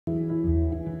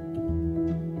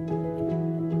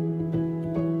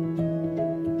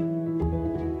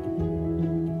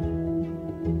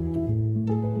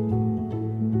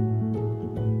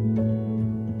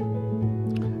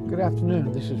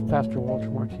afternoon. This is Pastor Walter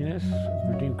Martinez of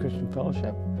Redeemed Christian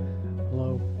Fellowship.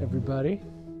 Hello, everybody,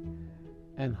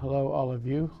 and hello, all of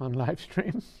you on live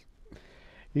stream.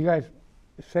 You guys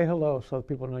say hello so that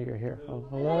people know you're here. Oh,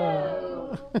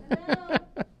 hello.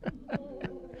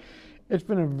 It's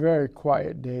been a very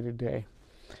quiet day today.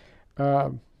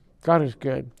 God is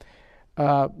good.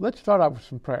 Let's start off with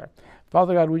some prayer.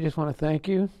 Father God, we just want to thank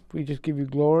you. We just give you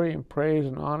glory and praise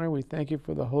and honor. We thank you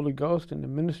for the Holy Ghost and the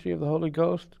ministry of the Holy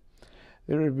Ghost.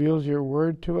 It reveals your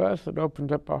word to us. It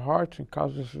opens up our hearts and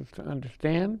causes us to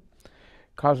understand,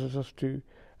 causes us to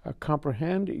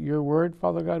comprehend your word,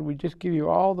 Father God. We just give you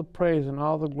all the praise and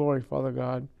all the glory, Father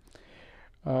God,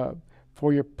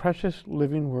 for your precious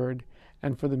living word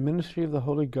and for the ministry of the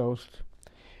Holy Ghost.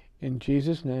 In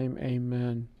Jesus' name,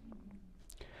 amen.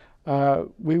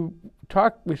 We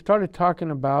started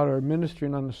talking about or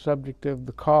ministering on the subject of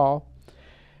the call,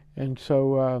 and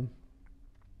so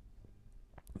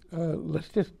let's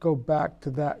just go back to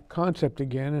that concept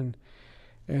again.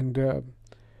 And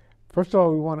first of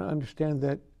all, we want to understand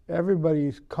that everybody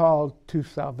is called to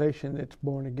salvation that's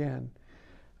born again.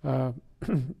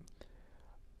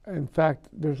 In fact,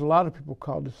 there's a lot of people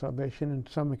called to salvation, and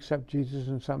some accept Jesus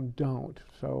and some don't.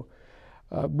 So,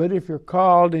 but if you're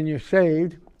called and you're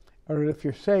saved, or if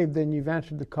you're saved, then you've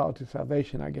answered the call to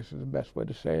salvation, I guess is the best way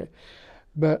to say it.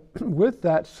 But with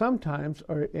that, sometimes,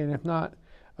 and if not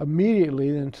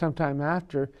immediately, then sometime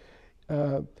after,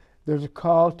 there's a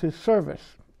call to service,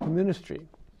 to ministry.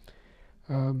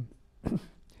 And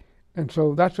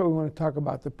so that's what we want to talk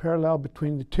about, the parallel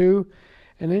between the two,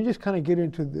 and then just kind of get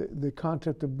into the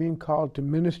concept of being called to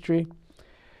ministry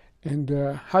and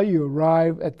how you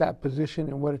arrive at that position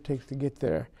and what it takes to get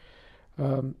there.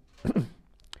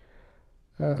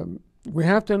 We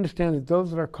have to understand that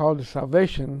those that are called to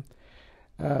salvation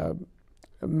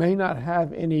may not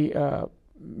have any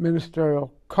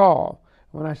ministerial call.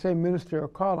 When I say ministerial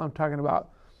call, I'm talking about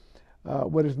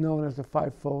what is known as the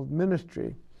fivefold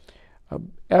ministry.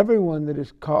 Everyone that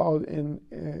is called and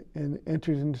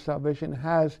enters into salvation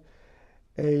has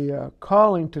a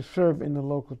calling to serve in the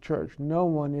local church. No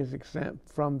one is exempt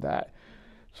from that.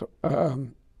 So.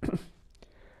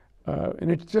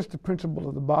 And it's just the principle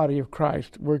of the body of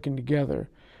Christ working together.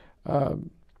 So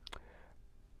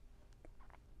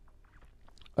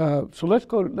let's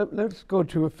go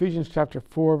to Ephesians chapter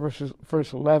 4,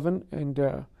 verse 11,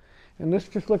 and let's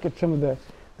just look at some of the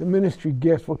ministry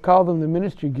gifts. We'll call them the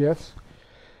ministry gifts,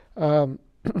 or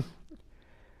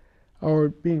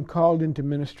being called into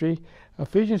ministry.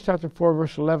 Ephesians chapter 4,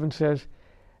 verse 11 says,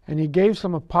 "And he gave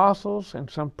some apostles, and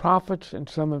some prophets, and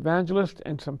some evangelists,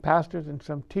 and some pastors, and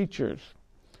some teachers."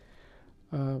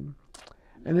 And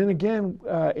then again,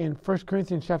 in 1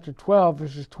 Corinthians chapter 12,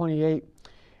 verses 28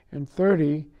 and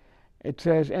 30, it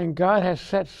says, "And God has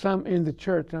set some in the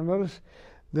church." Now notice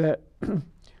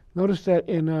that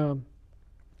in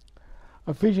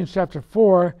Ephesians chapter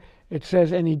 4, it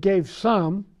says, "And he gave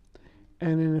some,"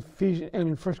 and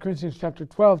in 1 Corinthians chapter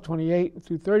 12, 28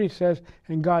 through 30 says,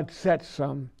 "And God set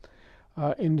some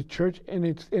in the church." And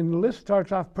the list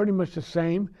starts off pretty much the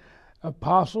same: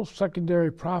 apostles,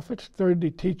 secondary prophets, thirdly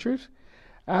teachers.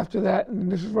 After that,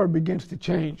 and this is where it begins to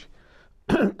change.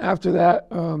 After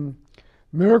that,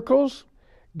 miracles,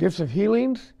 gifts of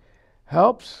healings,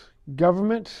 helps,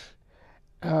 governments,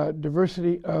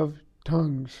 diversity of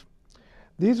tongues.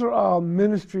 These are all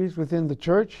ministries within the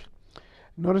church.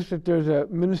 Notice that there's a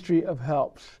ministry of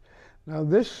helps. Now,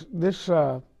 this is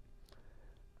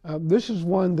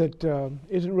one that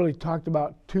isn't really talked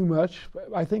about too much.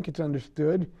 I think it's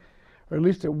understood, or at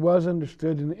least it was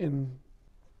understood in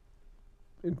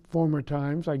former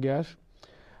times, I guess.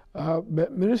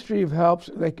 But ministry of helps,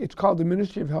 it's called the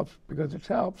ministry of helps because it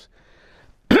helps.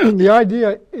 The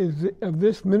idea of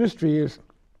this ministry is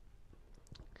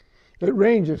it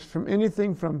ranges from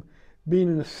anything from being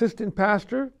an assistant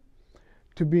pastor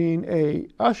to being a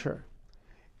usher.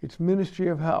 It's ministry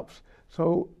of helps.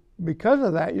 So because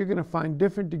of that, you're going to find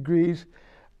different degrees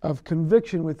of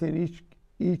conviction within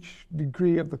each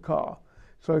degree of the call.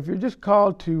 So if you're just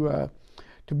called to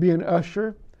be an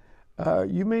usher,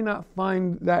 you may not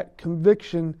find that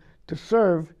conviction to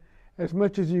serve as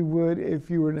much as you would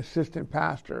if you were an assistant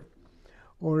pastor,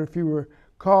 or if you were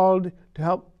called to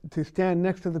help to stand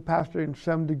next to the pastor in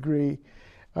some degree,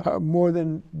 more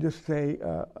than just say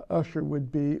usher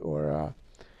would be, or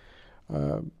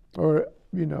a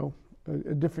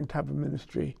different type of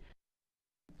ministry,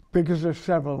 because there's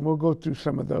several, and we'll go through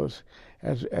some of those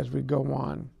as we go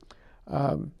on.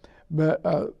 But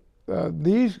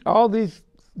all these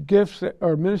gifts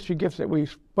or ministry gifts that we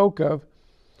spoke of,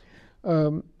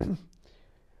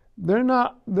 they're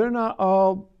not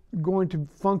all going to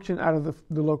function out of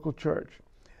the local church.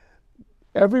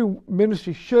 Every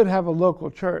ministry should have a local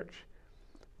church.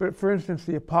 But for instance,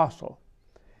 the apostle,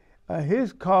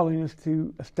 his calling is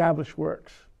to establish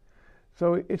works.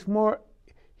 So he's more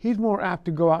apt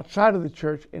to go outside of the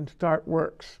church and start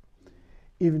works,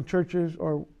 even churches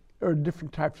or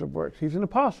different types of works. He's an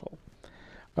apostle.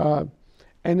 And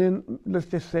then let's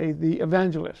just say the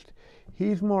evangelist.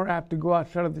 He's more apt to go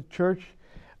outside of the church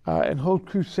and hold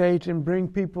crusades and bring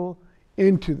people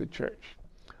into the church.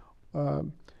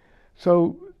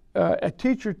 So a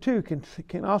teacher too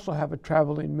can also have a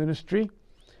traveling ministry,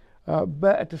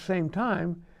 but at the same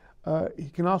time, he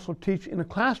can also teach in a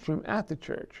classroom at the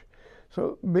church.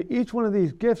 So, but each one of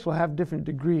these gifts will have different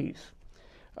degrees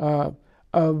of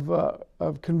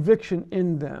conviction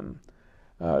in them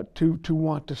to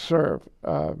want to serve.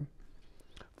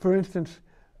 For instance,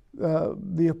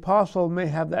 the apostle may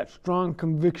have that strong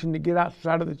conviction to get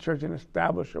outside of the church and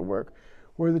establish a work,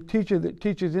 where the teacher that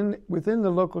teaches within the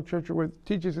local church or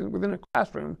teaches within a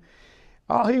classroom,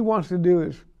 all he wants to do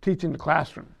is teach in the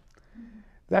classroom.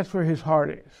 That's where his heart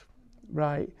is,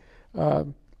 right? But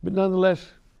nonetheless,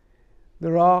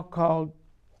 they're all called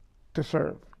to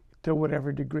serve to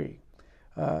whatever degree.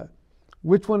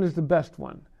 Which one is the best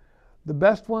one? The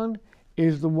best one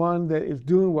is the one that is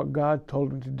doing what God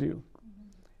told him to do.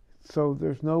 So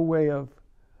there's no way of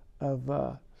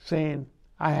saying,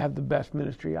 I have the best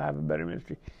ministry, I have a better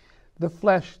ministry. The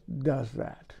flesh does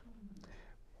that.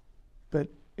 But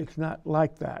it's not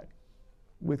like that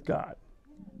with God.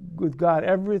 With God,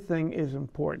 everything is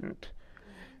important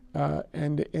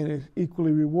and is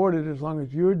equally rewarded as long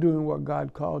as you're doing what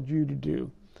God called you to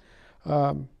do.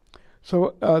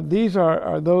 So these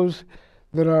are those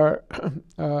that are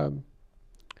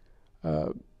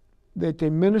that they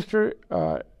minister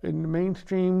in the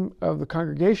mainstream of the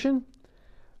congregation.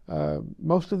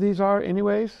 Most of these are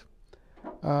anyways.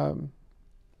 Let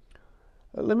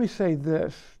me say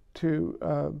this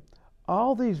too.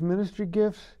 All these ministry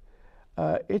gifts,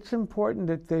 it's important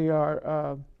that they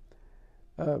are,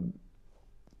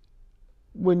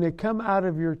 when they come out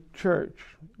of your church,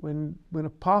 when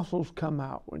apostles come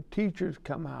out, when teachers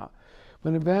come out,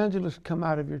 when evangelists come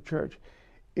out of your church,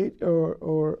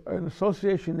 or an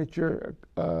association that you're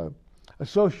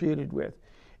associated with,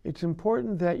 it's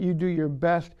important that you do your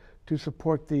best to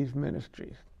support these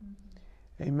ministries.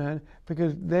 Amen?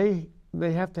 Because they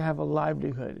have to have a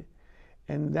livelihood,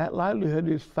 and that livelihood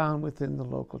is found within the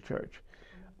local church.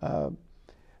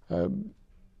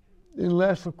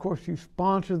 Unless, of course, you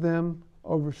sponsor them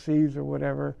overseas or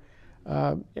whatever,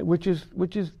 which is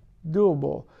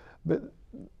doable. But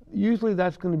usually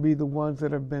that's going to be the ones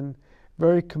that have been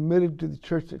very committed to the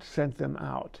church that sent them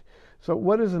out. So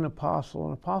what is an apostle?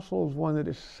 An apostle is one that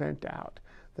is sent out.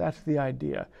 That's the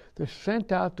idea. They're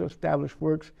sent out to establish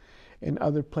works in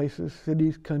other places,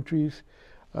 cities, countries,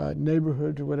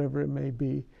 neighborhoods, or whatever it may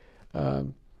be.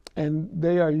 And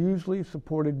they are usually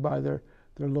supported by their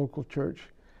local church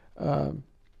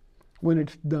when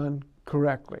it's done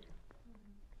correctly.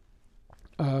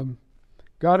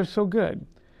 God is so good.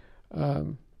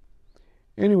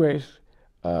 Anyways,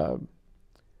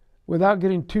 without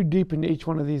getting too deep into each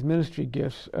one of these ministry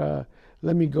gifts,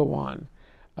 let me go on.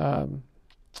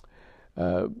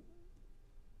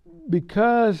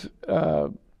 Because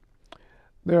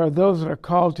there are those that are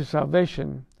called to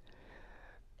salvation,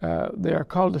 they are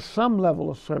called to some level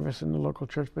of service in the local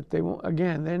church, but they won't.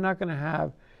 Again, they're not going to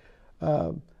have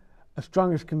as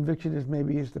strong as conviction as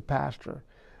maybe is the pastor.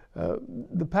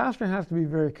 The pastor has to be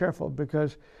very careful,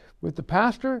 because with the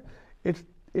pastor, it's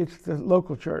the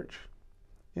local church,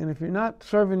 and if you're not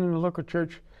serving in the local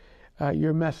church,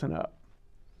 you're messing up.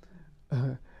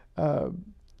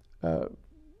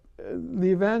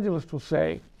 The evangelist will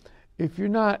say, if you're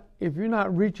not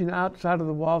reaching outside of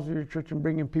the walls of your church and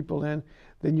bringing people in,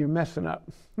 then you're messing up.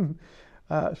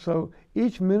 So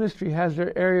each ministry has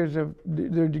their areas of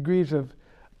their degrees of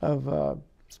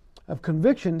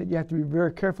conviction that you have to be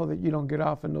very careful that you don't get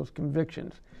off in those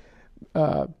convictions.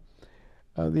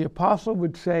 The apostle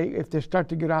would say, if they start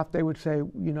to get off, they would say,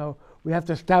 we have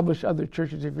to establish other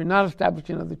churches. If you're not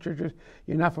establishing other churches,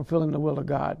 you're not fulfilling the will of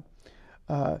God.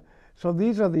 So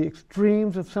these are the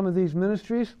extremes of some of these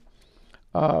ministries.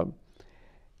 I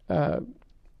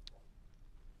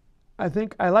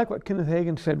think I like what Kenneth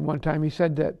Hagin said one time. He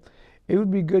said that it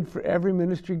would be good for every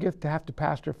ministry gift to have to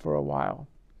pastor for a while.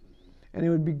 And it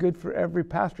would be good for every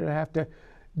pastor to have to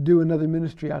do another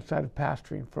ministry outside of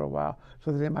pastoring for a while,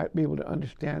 so that they might be able to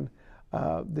understand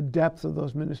the depth of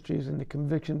those ministries and the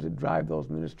convictions that drive those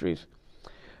ministries,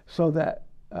 so that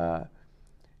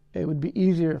it would be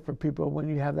easier for people when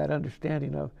you have that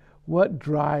understanding of what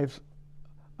drives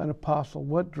an apostle?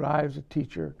 What drives a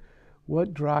teacher?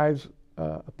 What drives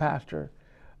a pastor?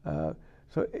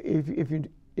 So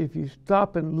if you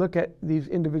stop and look at these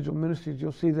individual ministries,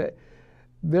 you'll see that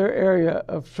their area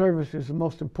of service is the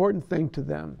most important thing to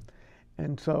them.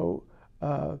 And so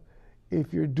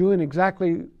if you're doing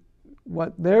exactly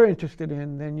what they're interested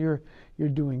in, then you're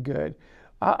doing good.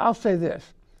 I'll say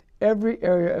this: every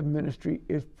area of ministry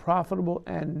is profitable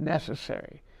and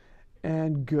necessary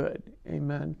and good.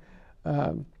 Amen.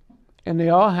 And they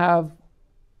all have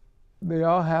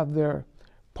their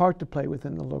part to play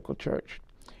within the local church.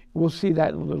 We'll see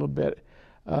that in a little bit.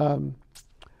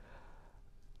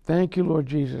 Thank you, Lord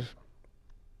Jesus.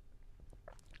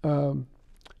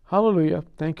 Hallelujah.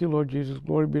 Thank you, Lord Jesus.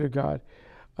 Glory be to God.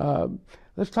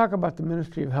 Let's talk about the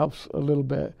ministry of helps a little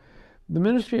bit. The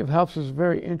ministry of helps is a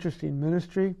very interesting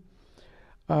ministry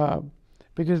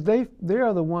because they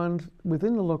are the ones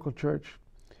within the local church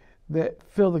that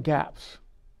fill the gaps.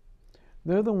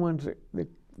 They're the ones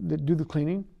that do the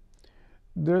cleaning.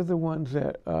 They're the ones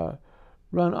that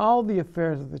run all the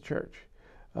affairs of the church.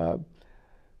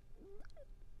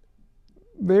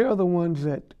 They are the ones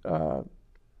that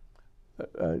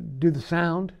do the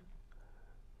sound,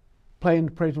 play in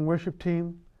the praise and worship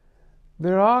team.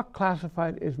 They're all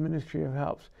classified as ministry of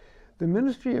helps. The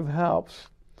ministry of helps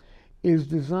is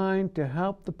designed to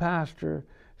help the pastor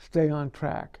stay on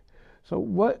track. So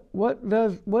what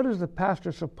is the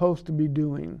pastor supposed to be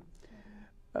doing?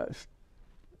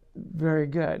 Very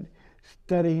good.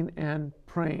 Studying and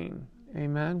praying.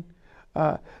 Amen.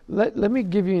 Let me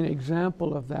give you an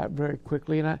example of that very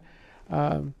quickly. And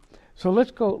so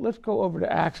let's go over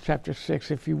to Acts chapter 6,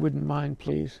 if you wouldn't mind,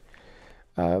 please.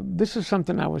 This is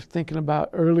something I was thinking about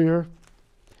earlier.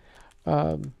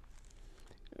 And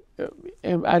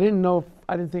I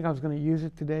didn't think I was going to use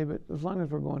it today, but as long as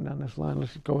we're going down this line,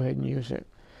 let's go ahead and use it.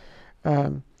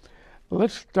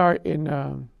 Let's start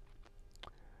in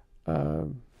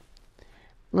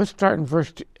verse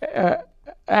 2.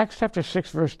 Acts chapter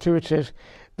 6, verse 2. It says,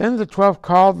 "Then the 12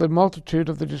 called the multitude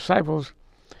of the disciples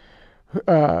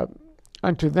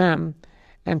unto them,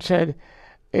 and said,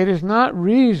 It is not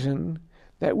reason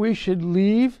that we should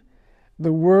leave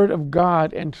the word of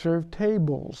God and serve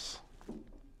tables.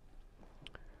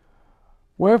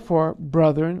 Wherefore,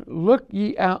 brethren, look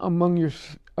ye out among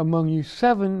you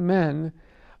 7 men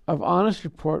of honest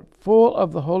report, full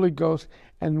of the Holy Ghost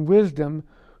and wisdom,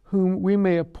 whom we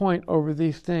may appoint over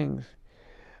these things.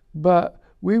 But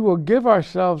we will give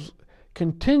ourselves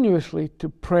continuously to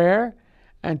prayer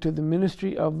and to the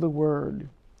ministry of the word."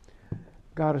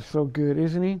 God is so good,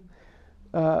 isn't he?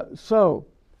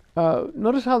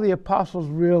 Notice how the apostles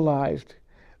realized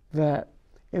that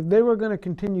if they were going to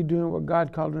continue doing what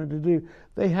God called them to do,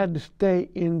 they had to stay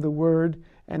in the word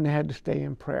and they had to stay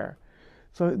in prayer.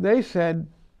 So they said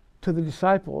to the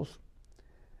disciples,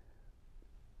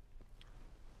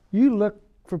 "You look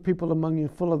for people among you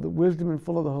full of the wisdom and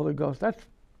full of the Holy Ghost."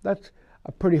 That's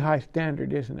a pretty high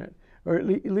standard, isn't it? Or at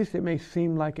least it may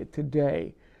seem like it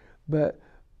today. But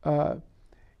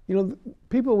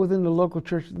people within the local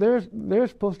church, they're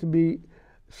supposed to be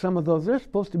some of those. They're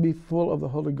supposed to be full of the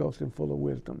Holy Ghost and full of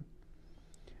wisdom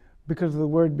because of the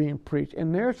word being preached,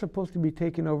 and they're supposed to be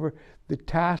taking over the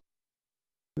task,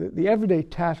 the everyday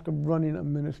task of running a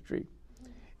ministry.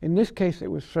 In this case,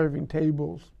 it was serving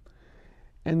tables.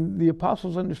 And the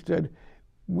apostles understood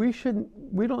we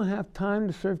don't have time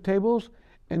to serve tables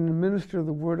and to minister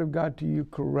the word of God to you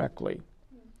correctly.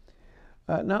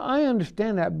 Now, I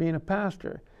understand that being a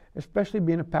pastor, especially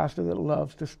being a pastor that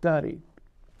loves to study.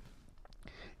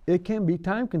 It can be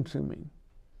time consuming.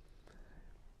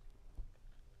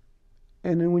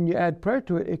 And then when you add prayer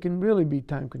to it, it can really be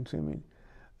time consuming.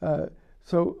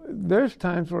 So there's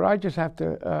times where I just have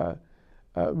to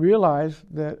realize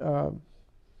that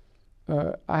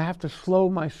I have to slow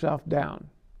myself down,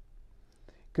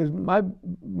 because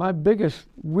my biggest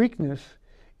weakness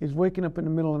is waking up in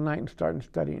the middle of the night and starting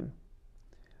studying.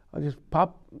 I'll just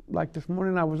pop, like this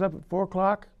morning I was up at 4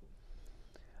 o'clock,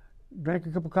 drank a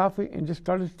cup of coffee, and just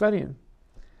started studying.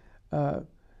 But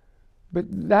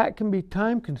that can be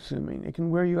time consuming. It can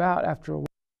wear you out after a while.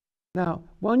 Now,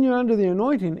 when you're under the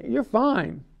anointing, you're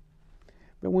fine.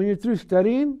 But when you're through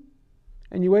studying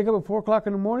and you wake up at 4 o'clock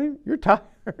in the morning, you're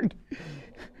tired.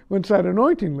 Once that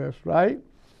anointing lifts, right?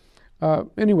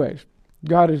 Anyways,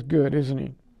 God is good, isn't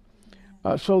he?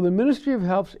 So the ministry of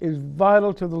helps is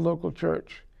vital to the local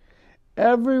church.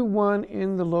 Everyone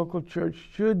in the local church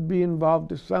should be involved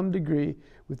to some degree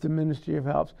with the ministry of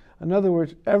helps. In other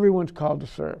words, everyone's called to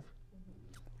serve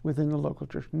within the local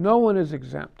church. No one is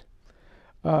exempt.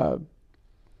 And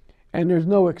there's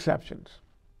no exceptions.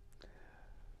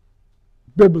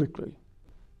 Biblically,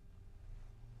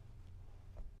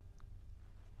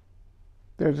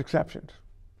 there's exceptions.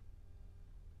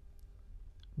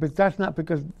 But that's not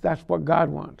because that's what God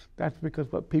wants. That's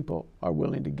because what people are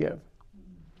willing to give.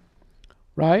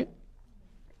 Right?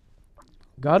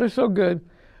 God is so good.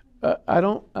 I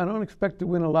don't expect to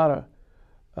win a lot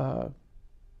of.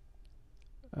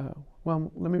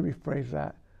 Well, let me rephrase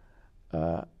that.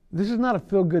 This is not a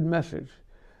feel-good message.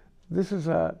 This is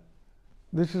a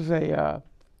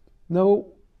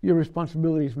know your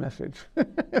responsibilities message.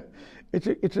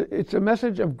 It's a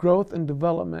message of growth and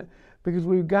development, because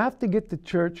we've got to get the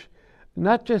church,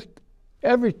 not just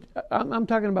I'm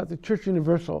talking about the Church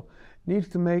Universal needs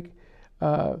to make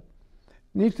an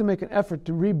effort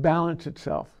to rebalance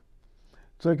itself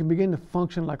so it can begin to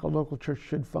function like a local church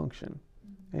should function.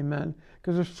 Amen.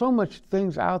 Because there's so much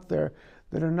things out there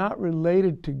that are not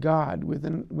related to God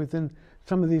within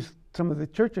some of the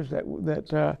churches that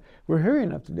we're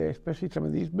hearing of today, especially some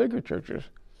of these bigger churches,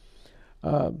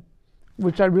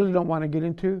 which I really don't want to get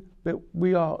into, but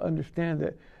we all understand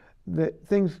that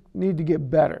things need to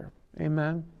get better.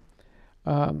 Amen.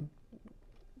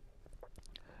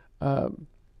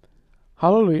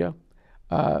 Hallelujah.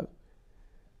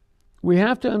 We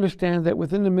have to understand that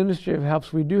within the ministry of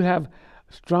helps, we do have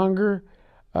stronger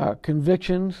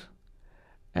convictions,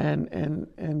 and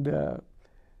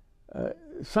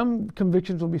some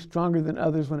convictions will be stronger than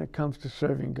others when it comes to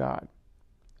serving God.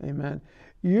 Amen.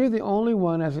 You're the only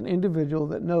one as an individual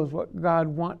that knows what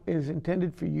God is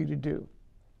intended for you to do.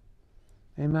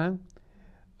 Amen.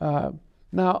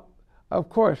 Now, of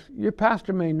course, your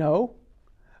pastor may know,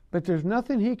 but there's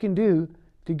nothing he can do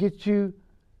to get you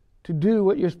to do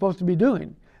what you're supposed to be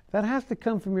doing. That has to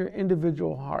come from your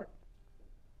individual heart.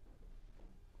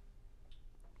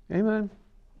 Amen.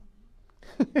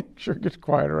 Sure gets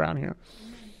quiet around here.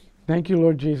 Thank you,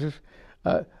 Lord Jesus.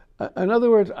 In other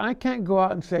words, I can't go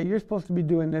out and say, you're supposed to be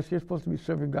doing this, you're supposed to be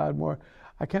serving God more.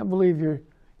 I can't believe you're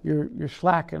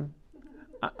slacking.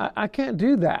 I can't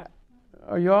do that.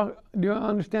 Do you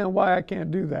understand why I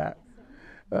can't do that?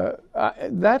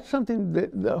 That's something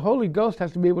that the Holy Ghost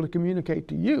has to be able to communicate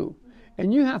to you.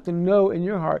 And you have to know in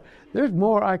your heart, there's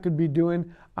more I could be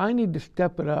doing. I need to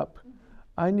step it up.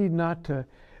 I need not to.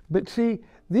 But see,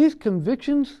 these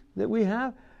convictions that we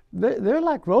have, they're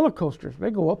like roller coasters.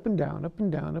 They go up and down, up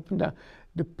and down, up and down,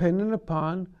 depending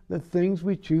upon the things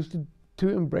we choose to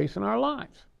embrace in our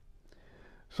lives.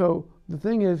 So the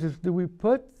thing is do we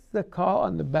put the call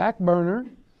on the back burner?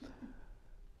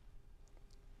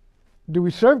 Do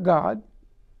we serve God?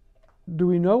 Do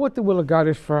we know what the will of God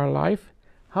is for our life?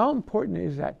 How important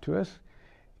is that to us?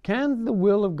 Can the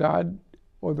will of God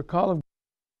or the call of God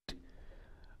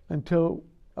until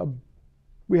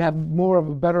we have more of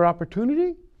a better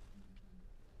opportunity?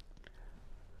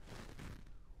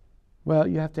 Well,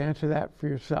 you have to answer that for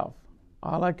yourself.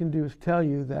 All I can do is tell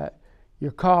you that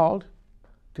you're called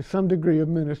to some degree of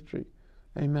ministry.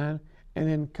 Amen. And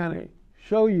then kind of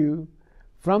show you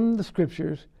from the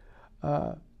scriptures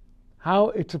how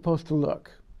it's supposed to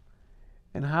look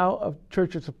and how a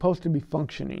church is supposed to be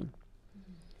functioning.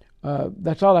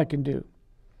 That's all I can do.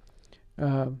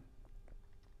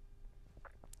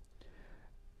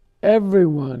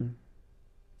 Everyone,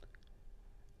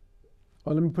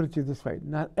 well, let me put it to you this way.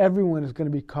 Not everyone is going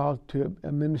to be called to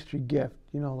a ministry gift,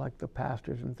 like the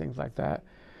pastors and things like that.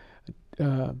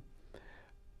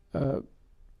 But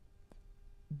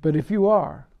if you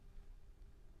are,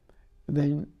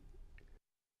 then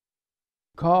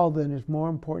call then is more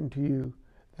important to you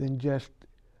than just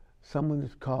someone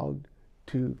that's called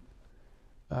to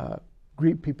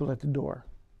greet people at the door.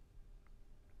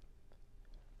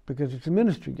 Because it's a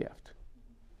ministry gift.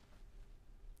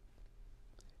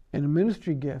 And a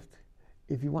ministry gift,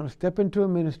 if you want to step into a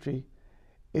ministry,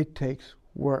 it takes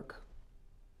work.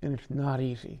 And it's not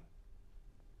easy.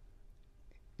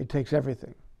 It takes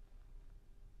everything.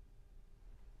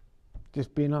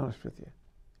 Just being honest with you.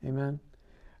 Amen?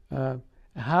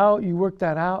 How you work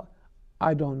that out,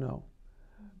 I don't know.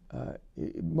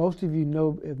 Most of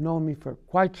you have known me for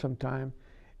quite some time,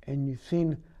 and you've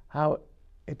seen how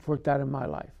it's worked out in my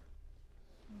life.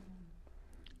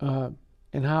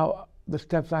 And how the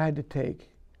steps I had to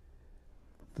take,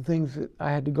 the things that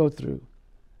I had to go through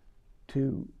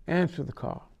to answer the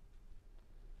call.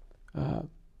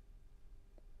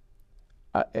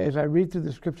 As I read through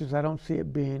the scriptures, I don't see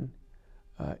it being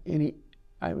any.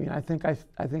 I mean, I think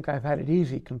I've had it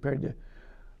easy compared to,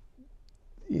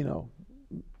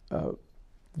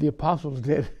 the apostles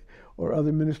did, or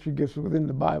other ministry gifts within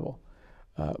the Bible.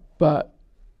 But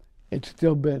it's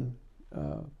still been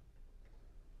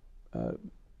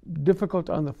difficult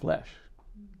on the flesh.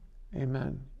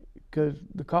 Amen. Because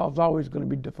the call is always going to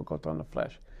be difficult on the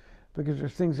flesh. because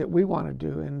there's things that we want to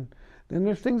do, and then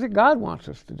there's things that God wants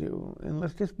us to do. And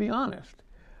let's just be honest.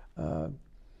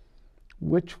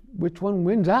 Which one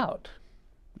wins out?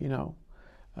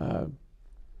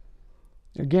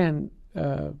 Again,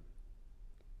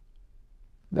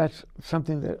 that's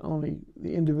something that only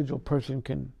the individual person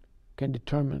can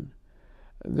determine.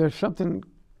 There's something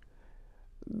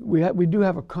we do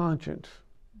have a conscience,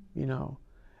 and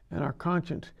our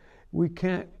conscience, we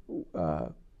can't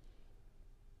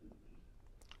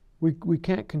we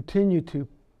can't continue to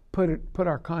put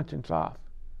our conscience off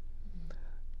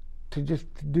to just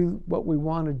do what we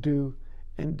want to do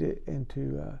and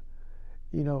to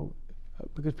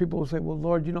because people will say, well,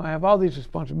 Lord, I have all these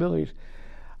responsibilities.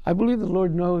 I believe the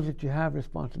Lord knows that you have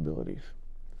responsibilities.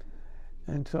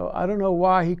 And so I don't know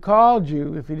why he called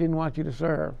you if he didn't want you to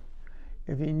serve.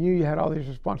 If he knew you had all these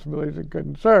responsibilities and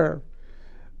couldn't serve.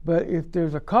 But if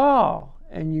there's a call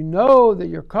and you know that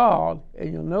you're called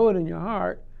and you'll know it in your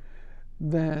heart,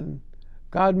 then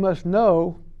God must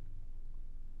know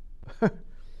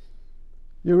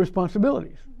your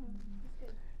responsibilities.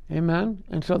 Amen?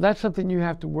 And so that's something you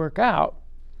have to work out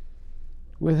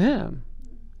with him.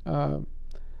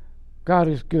 God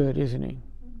is good, isn't he?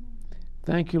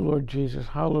 Thank you, Lord Jesus.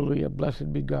 Hallelujah.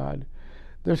 Blessed be God.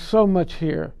 There's so much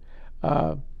here.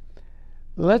 Let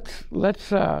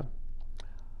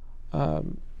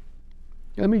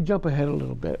me jump ahead a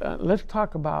little bit. Let's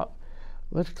talk about.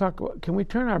 Can we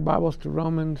turn our Bibles to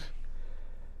Romans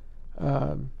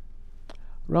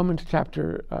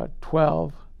chapter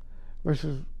 12,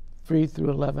 verses 3 through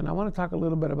 11. I want to talk a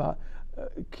little bit about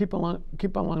keep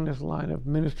along this line of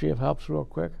ministry of helps real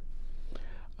quick.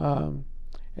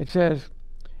 It says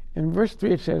in verse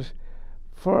 3, it says,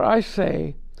 "For I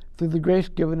say, through the grace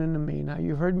given unto me." Now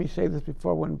you've heard me say this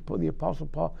before. When the Apostle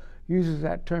Paul uses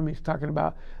that term, he's talking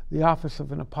about the office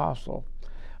of an apostle.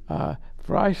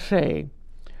 "For I say,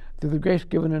 through the grace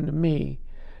given unto me,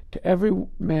 to every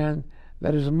man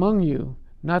that is among you,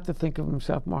 not to think of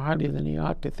himself more highly than he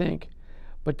ought to think,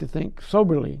 but to think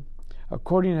soberly,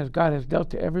 according as God has dealt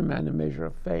to every man a measure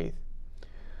of faith."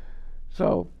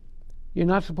 So you're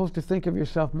not supposed to think of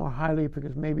yourself more highly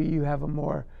because maybe you have a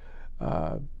more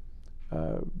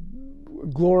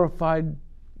glorified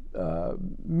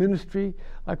ministry.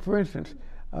 Like, for instance,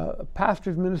 a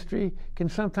pastor's ministry can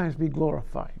sometimes be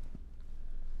glorified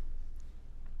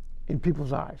in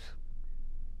people's eyes.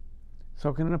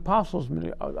 So can an apostle's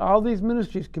ministry. All these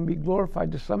ministries can be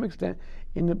glorified to some extent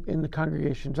in the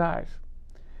congregation's eyes.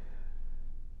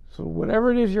 So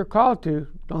whatever it is you're called to,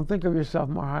 don't think of yourself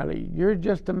more highly. You're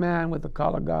just a man with the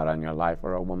call of God on your life,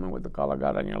 or a woman with the call of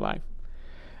God on your life.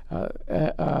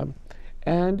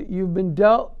 And you've been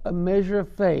dealt a measure of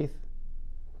faith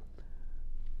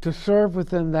to serve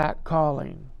within that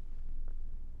calling.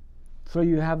 So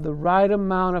you have the right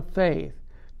amount of faith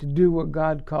to do what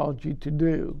God called you to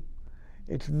do.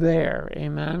 It's there,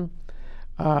 amen?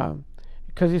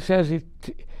 Because he says,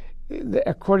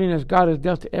 according as God has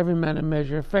dealt to every man a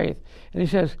measure of faith. And he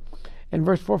says, in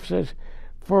verse 4 says,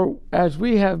 "For as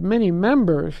we have many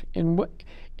members in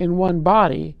one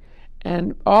body,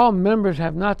 and all members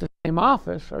have not the same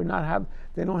office,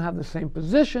 they don't have the same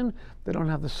position, they don't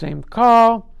have the same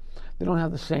call, they don't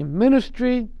have the same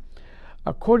ministry,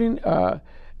 they don't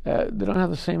have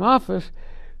the same office.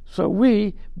 So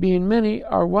we, being many,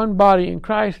 are one body in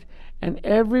Christ, and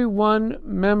every one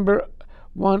member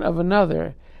one of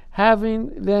another,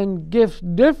 having then gifts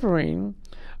differing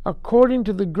according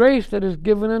to the grace that is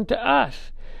given unto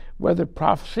us, whether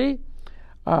prophecy,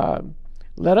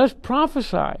 let us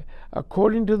prophesy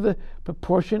according to the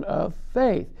proportion of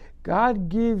faith." God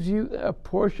gives you a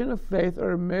portion of faith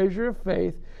or a measure of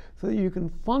faith so that you can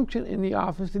function in the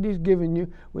office that he's given you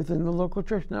within the local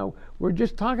church. Now, we're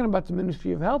just talking about the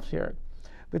ministry of helps here,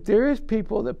 but there is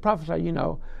people that prophesy,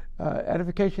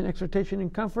 edification, exhortation,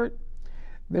 and comfort.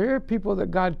 There are people that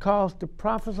God calls to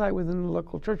prophesy within the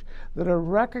local church that are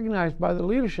recognized by the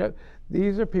leadership.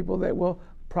 These are people that will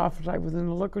prophesy within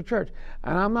the local church.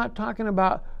 And I'm not talking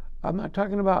about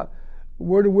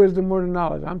word of wisdom, word of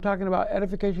knowledge. I'm talking about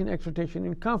edification, exhortation,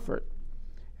 and comfort.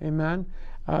 Amen.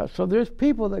 So there's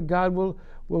people that God will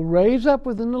raise up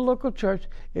within the local church.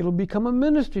 It'll become a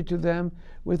ministry to them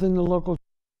within the local church.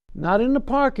 Not in the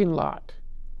parking lot,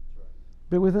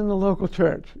 but within the local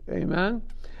church. Amen.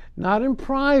 Not in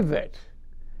private,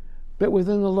 but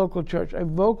within the local church. A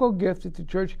vocal gift that the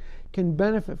church can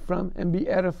benefit from and be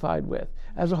edified with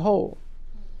as a whole.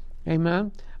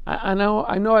 Amen. I know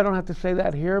I don't have to say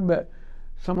that here, but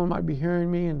someone might be hearing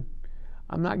me, and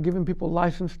I'm not giving people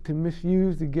license to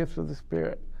misuse the gifts of the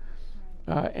Spirit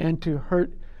and to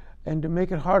hurt and to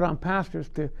make it hard on pastors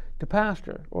to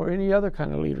pastor or any other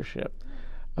kind of leadership.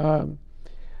 God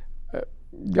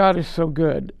is so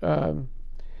good. And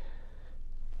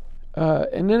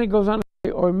then it goes on to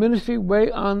say, or ministry,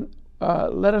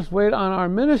 let us wait on our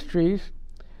ministries,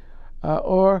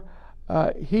 or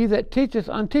he that teacheth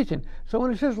on teaching. So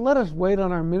when it says let us wait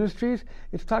on our ministries,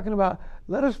 it's talking about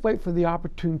let us wait for the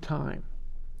opportune time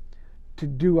to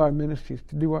do our ministries,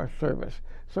 to do our service.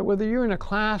 So whether you're in a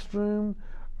classroom,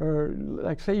 or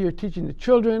like say you're teaching the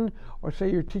children, or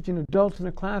say you're teaching adults in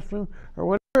a classroom, or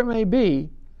whatever it may be,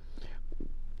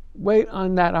 wait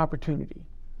on that opportunity.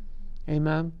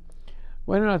 Amen.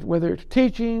 Whether it's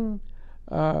teaching,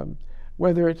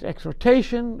 whether it's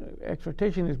exhortation.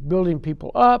 Exhortation is building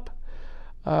people up.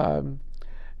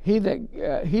 He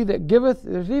that giveth.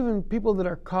 There's even people that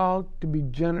are called to be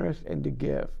generous and to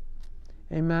give.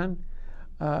 Amen.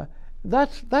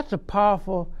 That's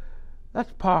powerful,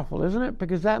 isn't it?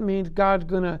 Because that means God's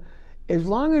gonna, as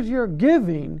long as you're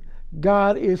giving,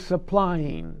 God is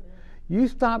supplying. You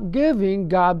stop giving,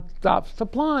 God stops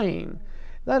supplying.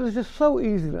 That is just so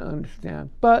easy to understand,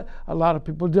 but a lot of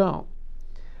people don't.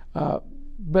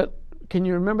 But can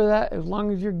you remember that? As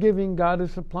long as you're giving, God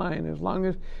is supplying. As long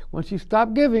as, once you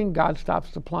stop giving, God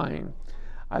stops supplying.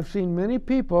 I've seen many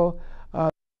people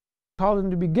call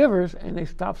them to be givers, and they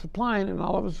stop supplying, and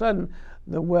all of a sudden,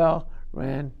 the well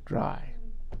ran dry.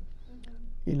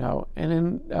 You know, and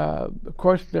then of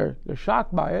course they're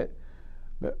shocked by it,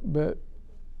 but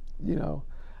you know,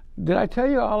 did I tell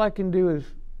you all I can do is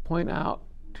point out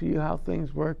to you how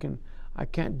things work, and I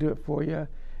can't do it for you,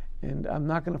 and I'm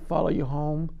not going to follow you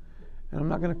home, and I'm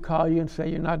not going to call you and say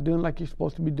you're not doing like you're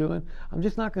supposed to be doing. I'm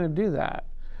just not going to do that.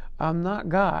 I'm not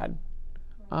God.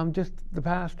 I'm just the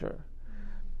pastor.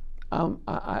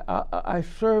 I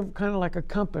serve kind of like a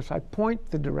compass. I point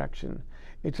the direction.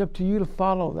 It's up to you to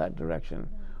follow that direction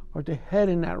or to head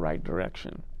in that right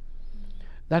direction.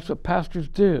 That's what pastors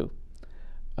do.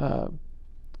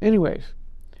 Anyways,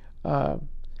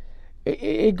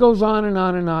 it goes on and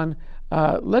on and on.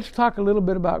 Let's talk a little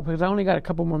bit about, because I only got a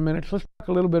couple more minutes, let's talk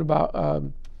a little bit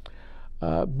about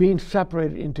being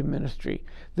separated into ministry.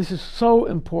 This is so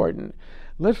important.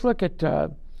 Let's look at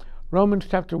Romans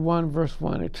chapter 1, verse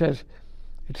 1. It says,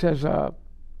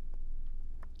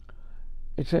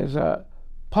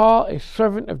 Paul, a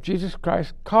servant of Jesus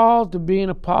Christ, called to be an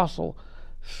apostle,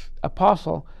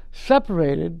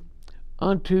 separated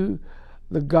unto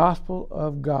the gospel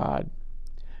of God.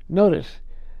 Notice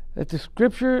that the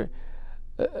scripture,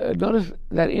 notice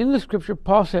that in the scripture,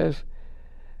 Paul says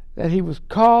that he was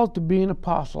called to be an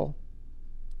apostle,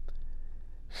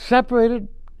 separated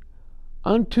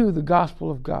unto the gospel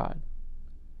of God.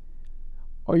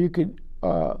 Or you could,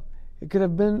 it could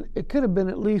have been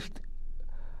at least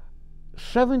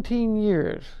 17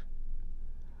 years,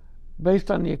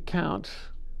 based on the accounts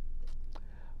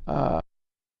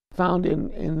found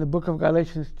in the book of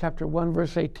Galatians chapter 1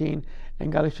 verse 18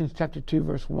 and Galatians chapter 2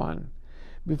 verse 1,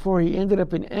 before he ended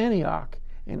up in Antioch.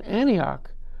 And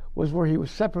Antioch was where he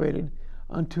was separated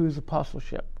unto his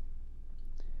apostleship.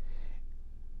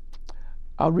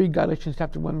 I'll read Galatians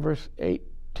chapter 1 verse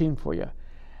 18 for you.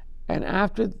 And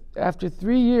after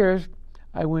 3 years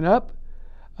I went up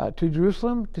to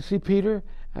Jerusalem to see Peter,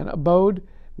 and abode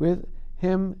with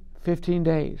him 15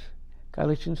 days.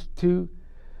 Galatians 2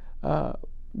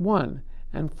 1.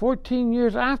 And 14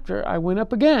 years after I went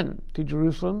up again to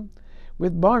Jerusalem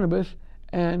with Barnabas,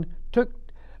 and took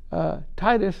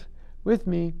Titus with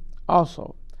me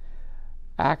also.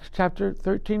 Acts chapter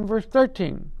 13 verse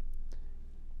 13.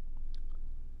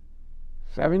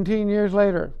 17 years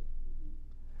later.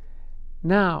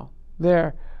 Now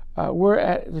there were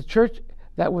at the church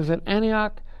that was at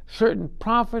Antioch certain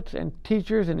prophets and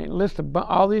teachers, and it lists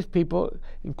all these people,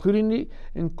 including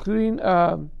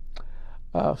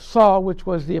Saul, which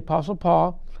was the Apostle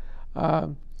Paul,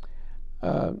 and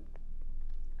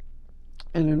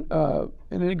then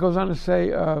it goes on to say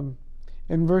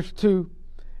in verse 2,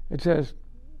 it says,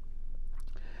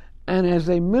 and as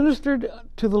they ministered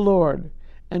to the Lord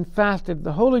and fasted,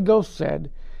 the Holy Ghost said,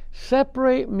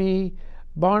 separate me,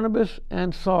 Barnabas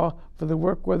and Saul, for the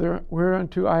work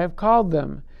whereunto I have called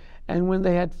them. And when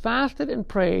they had fasted and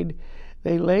prayed,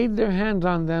 they laid their hands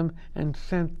on them and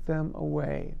sent them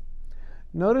away.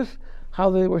 Notice how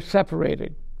they were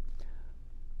separated.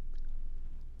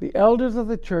 The elders of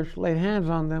the church laid hands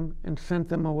on them and sent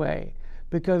them away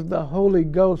because the Holy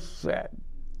Ghost said.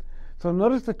 So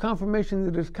notice the confirmation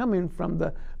that is coming from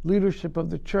the leadership of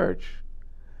the church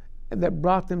that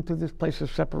brought them to this place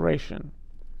of separation.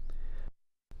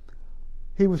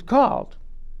 He was called,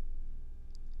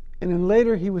 and then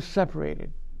later he was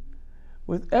separated.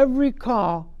 With every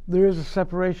call, there is a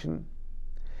separation.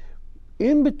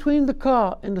 In between the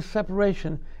call and the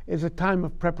separation is a time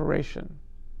of preparation.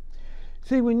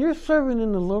 See, when you're serving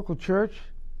in the local church,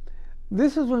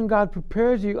 this is when God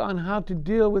prepares you on how to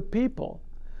deal with people,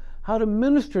 how to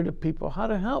minister to people, how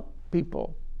to help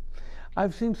people.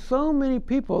 I've seen so many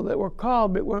people that were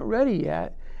called but weren't ready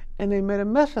yet, and they made a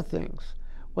mess of things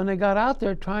when they got out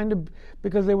there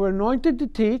because they were anointed to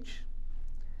teach,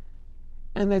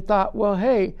 and they thought, well,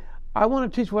 hey, I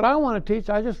want to teach what I want to teach,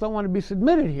 I just don't want to be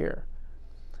submitted here.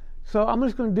 So I'm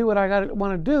just going to do what I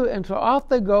want to do. And so off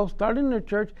they go, starting their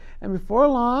church, and before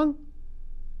long,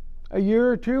 a year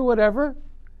or two, whatever,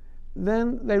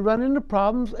 then they run into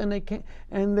problems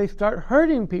and they start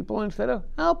hurting people instead of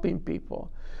helping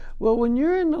people. Well, when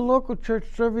you're in the local church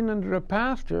serving under a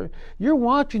pastor, you're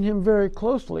watching him very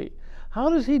closely. How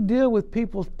does he deal with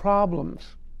people's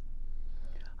problems?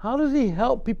 How does he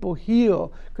help people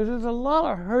heal? Because there's a lot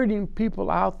of hurting people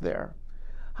out there.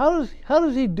 How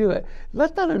does he do it?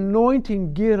 Let that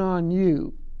anointing get on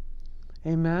you.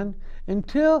 Amen?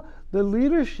 Until the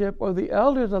leadership or the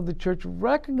elders of the church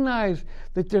recognize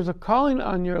that there's a calling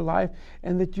on your life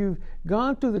and that you've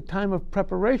gone through the time of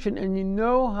preparation and you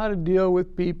know how to deal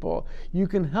with people. You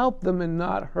can help them and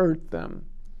not hurt them.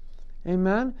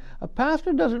 Amen? A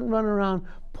pastor doesn't run around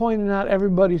pointing out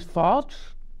everybody's faults.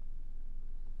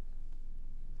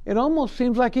 It almost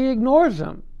seems like he ignores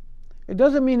them. It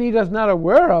doesn't mean he's not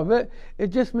aware of it. It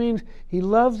just means he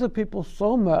loves the people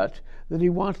so much that he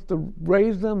wants to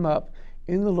raise them up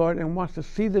in the Lord and wants to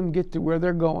see them get to where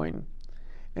they're going.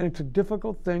 And it's a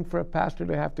difficult thing for a pastor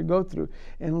to have to go through.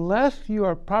 Unless you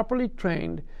are properly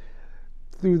trained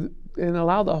and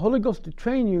allow the Holy Ghost to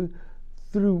train you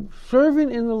through serving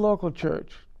in the local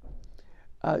church,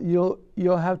 you'll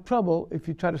have trouble if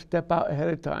you try to step out ahead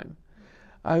of time.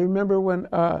 I remember when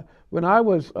I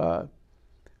was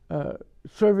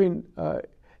serving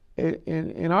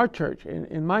in our church,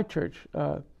 in my church.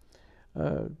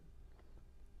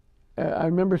 I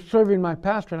remember serving my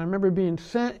pastor, and I remember being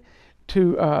sent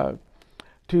to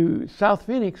South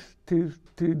Phoenix to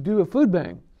do a food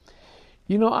bank.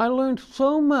 You know, I learned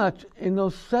so much in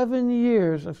those 7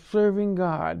 years of serving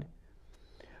God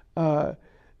on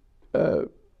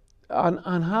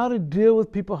how to deal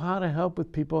with people, how to help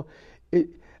with people.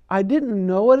 I didn't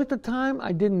know it at the time.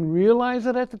 I didn't realize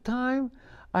it at the time.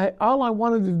 All I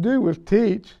wanted to do was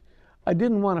teach. I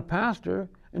didn't want to pastor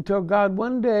until God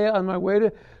one day on my way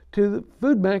to the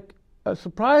food bank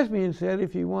surprised me and said,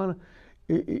 if you're going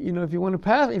to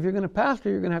pastor,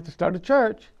 you're going to have to start a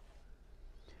church.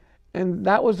 And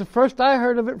that was the first I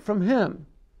heard of it from him.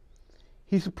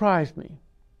 He surprised me.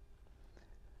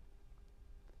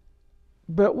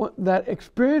 But that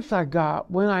experience I got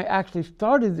when I actually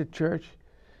started the church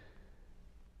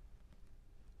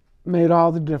made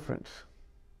all the difference.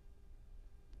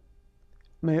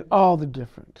 Made all the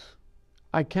difference.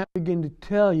 I can't begin to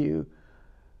tell you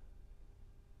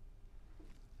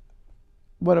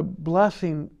what a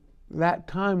blessing that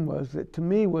time was, that to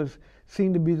me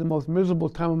seemed to be the most miserable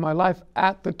time of my life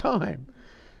at the time,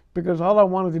 because all I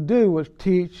wanted to do was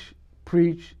teach,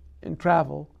 preach, and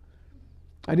travel.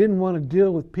 I didn't want to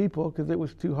deal with people because it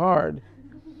was too hard.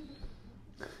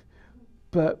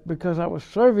 But because I was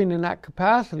serving in that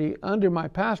capacity under my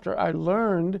pastor, I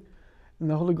learned, and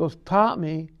the Holy Ghost taught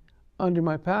me under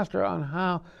my pastor on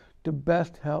how to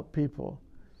best help people.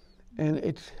 And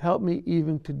it's helped me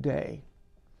even today.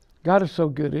 God is so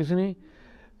good, isn't he?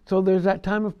 So there's that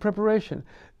time of preparation.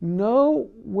 Know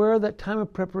where that time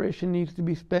of preparation needs to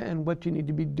be spent and what you need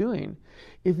to be doing.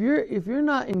 If you're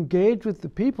not engaged with the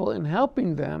people and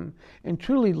helping them and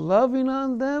truly loving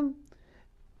on them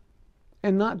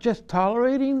and not just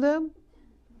tolerating them,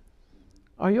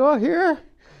 are you all here?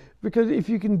 Because if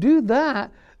you can do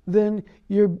that, then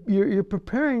you're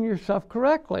preparing yourself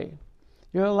correctly.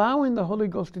 You're allowing the Holy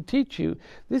Ghost to teach you.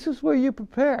 This is where you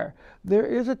prepare. There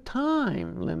is a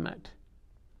time limit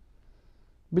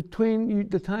between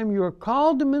the time you are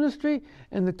called to ministry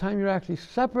and the time you're actually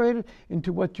separated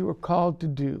into what you are called to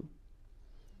do.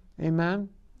 Amen?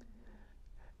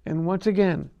 And once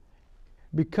again,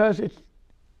 because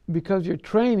you're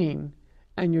training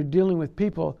and you're dealing with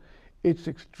people, it's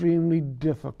extremely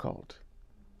difficult.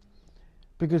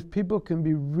 Because people can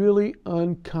be really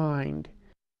unkind.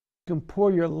 You can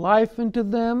pour your life into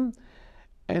them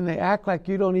and they act like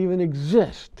you don't even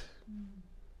exist.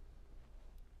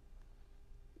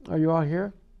 Are you all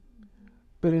here?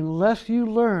 But unless you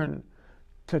learn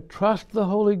to trust the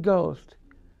Holy Ghost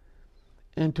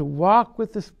and to walk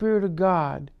with the Spirit of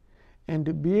God and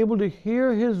to be able to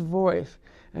hear His voice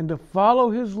and to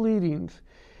follow His leadings,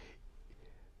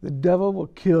 the devil will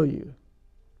kill you.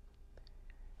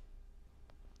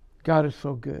 God is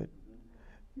so good.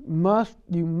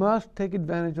 You must take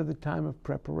advantage of the time of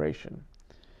preparation.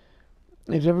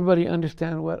 Does everybody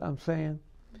understand what I'm saying?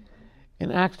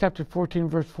 In Acts chapter 14,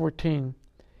 verse 14,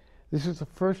 this is the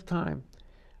first time.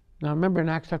 Now remember, in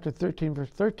Acts chapter 13, verse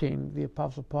 13, the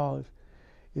Apostle Paul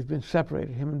has been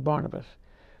separated, him and Barnabas.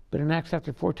 But in Acts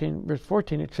chapter 14, verse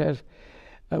 14, it says,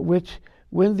 which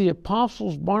when the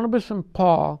apostles Barnabas and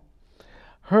Paul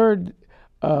heard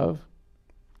of,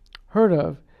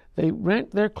 they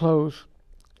rent their clothes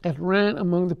and ran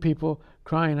among the people,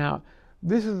 crying out.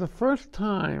 This is the first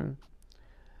time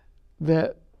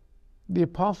that the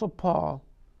Apostle Paul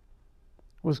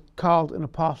was called an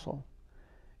apostle.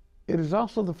 It is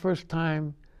also the first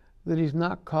time that he's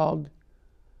not called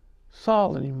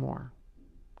Saul anymore.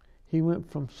 He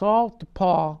went from Saul to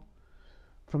Paul,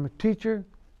 from a teacher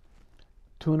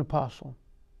to an apostle,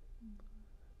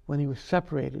 when he was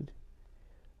separated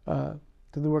to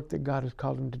the work that God has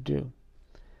called him to do.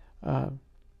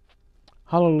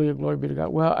 Hallelujah, glory be to God.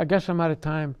 Well, I guess I'm out of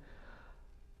time.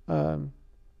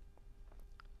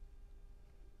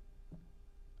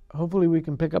 Hopefully we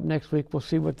can pick up next week. We'll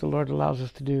see what the Lord allows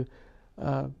us to do.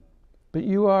 But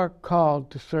you are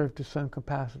called to serve to some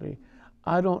capacity.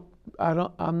 I'm not,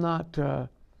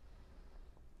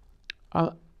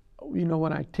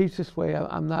 when I teach this way,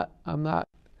 I'm not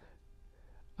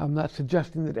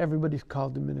suggesting that everybody's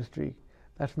called to ministry.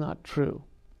 That's not true.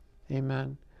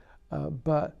 Amen.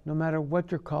 But no matter what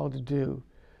you're called to do,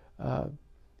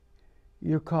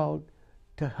 you're called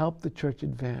to help the church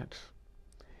advance.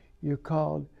 You're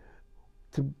called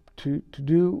to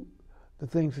do the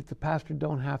things that the pastor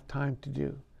don't have time to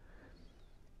do.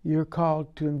 You're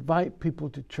called to invite people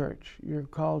to church. You're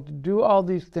called to do all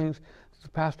these things that the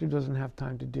pastor doesn't have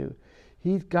time to do.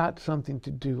 He's got something to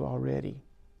do already.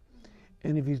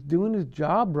 And if he's doing his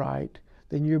job right,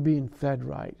 then you're being fed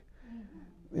right.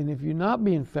 And if you're not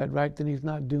being fed right, then he's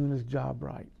not doing his job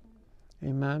right.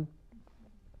 Amen?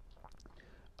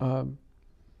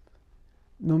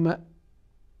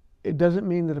 It doesn't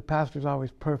mean that a pastor is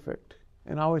always perfect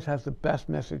and always has the best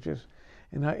messages,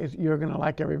 and you're going to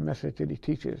like every message that he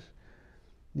teaches,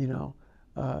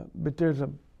 But as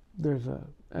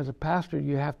a pastor,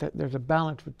 there's a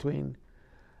balance between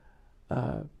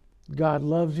God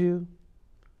loves you,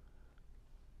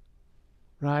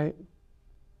 right?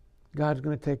 God's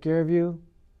going to take care of you,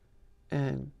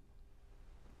 and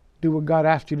do what God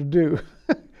asked you to do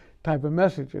type of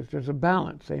messages. There's a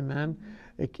balance, amen?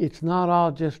 It's not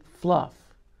all just fluff,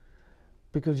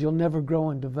 because you'll never grow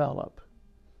and develop,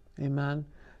 amen?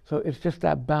 So it's just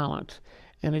that balance,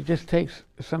 and it just takes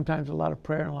sometimes a lot of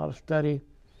prayer and a lot of study,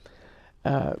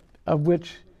 of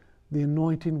which the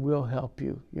anointing will help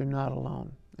you. You're not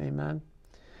alone, amen?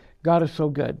 God is so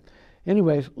good.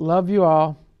 Anyways, love you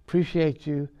all, appreciate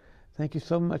you. Thank you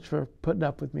so much for putting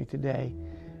up with me today.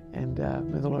 And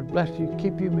may the Lord bless you,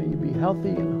 keep you, may you be healthy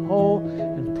and whole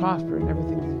and prosper in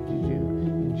everything that you do.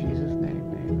 In Jesus'